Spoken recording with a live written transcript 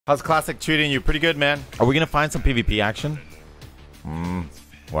How's Classic treating you? Pretty good, man. Are we gonna find some PvP action?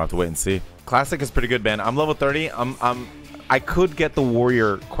 We'll have to wait and see. Classic is pretty good, man. I'm level 30. I could get the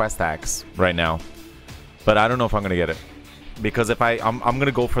Warrior Quest Axe right now, but I don't know if I'm gonna get it. Because if I'm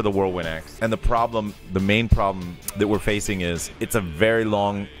gonna go for the Whirlwind Axe. And the main problem that we're facing is it's a very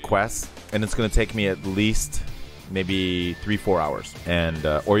long quest, and it's gonna take me at least maybe 3-4 hours, and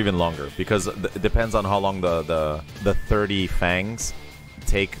or even longer, because it depends on how long the 30 fangs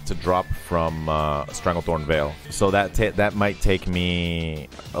take to drop from Stranglethorn Vale. So that might take me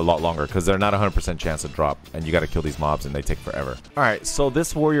a lot longer, because they're not 100% chance to drop, and you got to kill these mobs, and they take forever. All right, so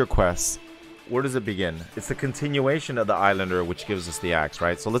this warrior quest, where does it begin? It's the continuation of the Islander, which gives us the axe,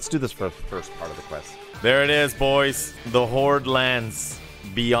 right? So let's do this first part of the quest. There it is, boys. The Horde lands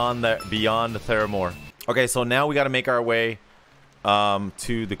beyond Theramore. Okay, so now we got to make our way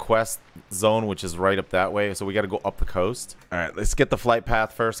to the quest zone, which is right up that way. So we got to go up the coast. All right, let's get the flight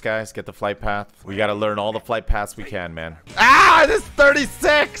path first, guys. Get the flight path. We got to learn all the flight paths we can, man. Ah, this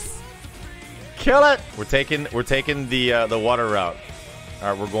 36. Kill it. We're taking the water route.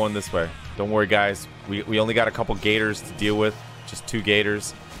 All right, we're going this way. Don't worry, guys. We only got a couple gators to deal with. Just 2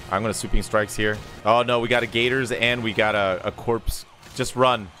 gators. I'm gonna sweeping strikes here. Oh no, we got a gators and we got a corpse. Just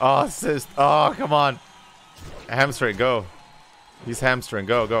run. Oh, assist. Oh, come on. Hamstring, go. He's hamstring.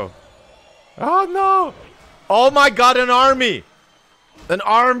 Go, go. Oh, no. Oh, my God. An army. An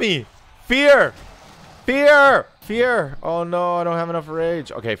army. Fear. Fear. Fear. Oh, no. I don't have enough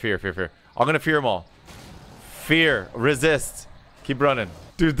rage. Okay, fear, fear, fear. I'm going to fear them all. Fear. Resist. Keep running.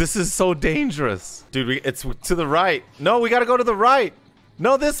 Dude, this is so dangerous. Dude, it's to the right. No, we got to go to the right.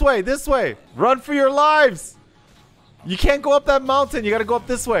 No, this way. This way. Run for your lives. You can't go up that mountain. You got to go up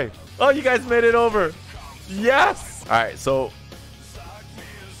this way. Oh, you guys made it over. Yes. All right, so.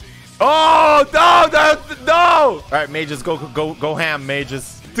 Oh, no, no. All right, mages, go ham,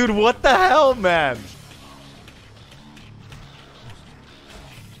 mages. Dude, what the hell, man?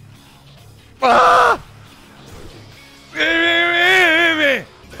 Ah!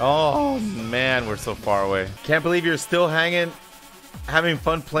 Oh, man, we're so far away. Can't believe you're still having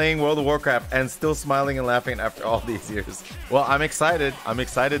fun playing World of Warcraft and still smiling and laughing after all these years. Well, I'm excited. I'm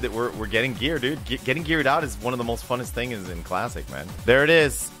excited that we're getting gear, dude. Getting geared out is one of the most funnest things in Classic, man. There it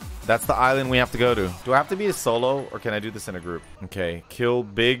is. That's the island we have to go to. Do I have to be a solo, or can I do this in a group? Okay, kill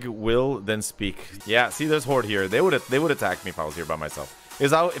Big Will, then speak. Yeah, see, there's Horde here. They would attack me if I was here by myself.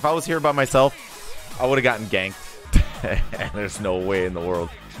 If I was here by myself, I would have gotten ganked. And there's no way in the world.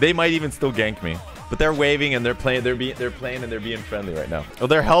 They might even still gank me. But they're waving and they're playing and they're being friendly right now. Oh,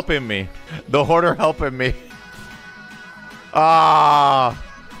 they're helping me. The Horde are helping me. Ah,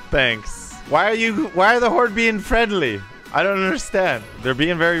 thanks. Why are the Horde being friendly? I don't understand. They're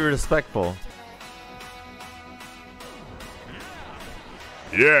being very respectful.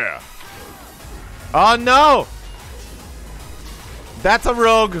 Yeah. Oh no! That's a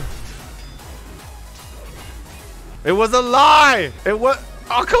rogue. It was a lie. It was.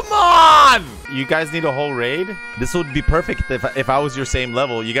 Oh, come on! You guys need a whole raid? This would be perfect if I was your same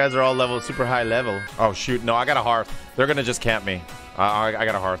level. You guys are all super high level. Oh, shoot. No, I got a hearth. They're going to just camp me. I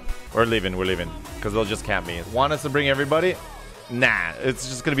got a hearth. We're leaving. We're leaving. Because they'll just camp me. Want us to bring everybody? Nah. It's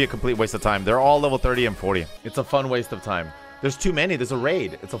just going to be a complete waste of time. They're all level 30 and 40. It's a fun waste of time. There's too many. There's a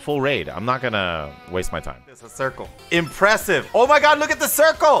raid. It's a full raid. I'm not going to waste my time. It's a circle. Impressive. Oh, my God. Look at the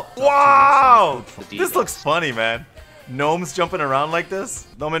circle. Wow. This looks funny, man. Gnomes jumping around like this.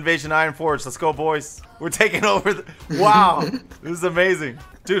 Gnome Invasion Iron Forge. Let's go, boys. We're taking over. Wow. This is amazing.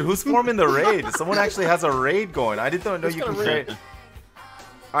 Dude, who's forming the raid? Someone actually has a raid going. I didn't know you could create.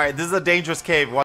 All right, this is a dangerous cave.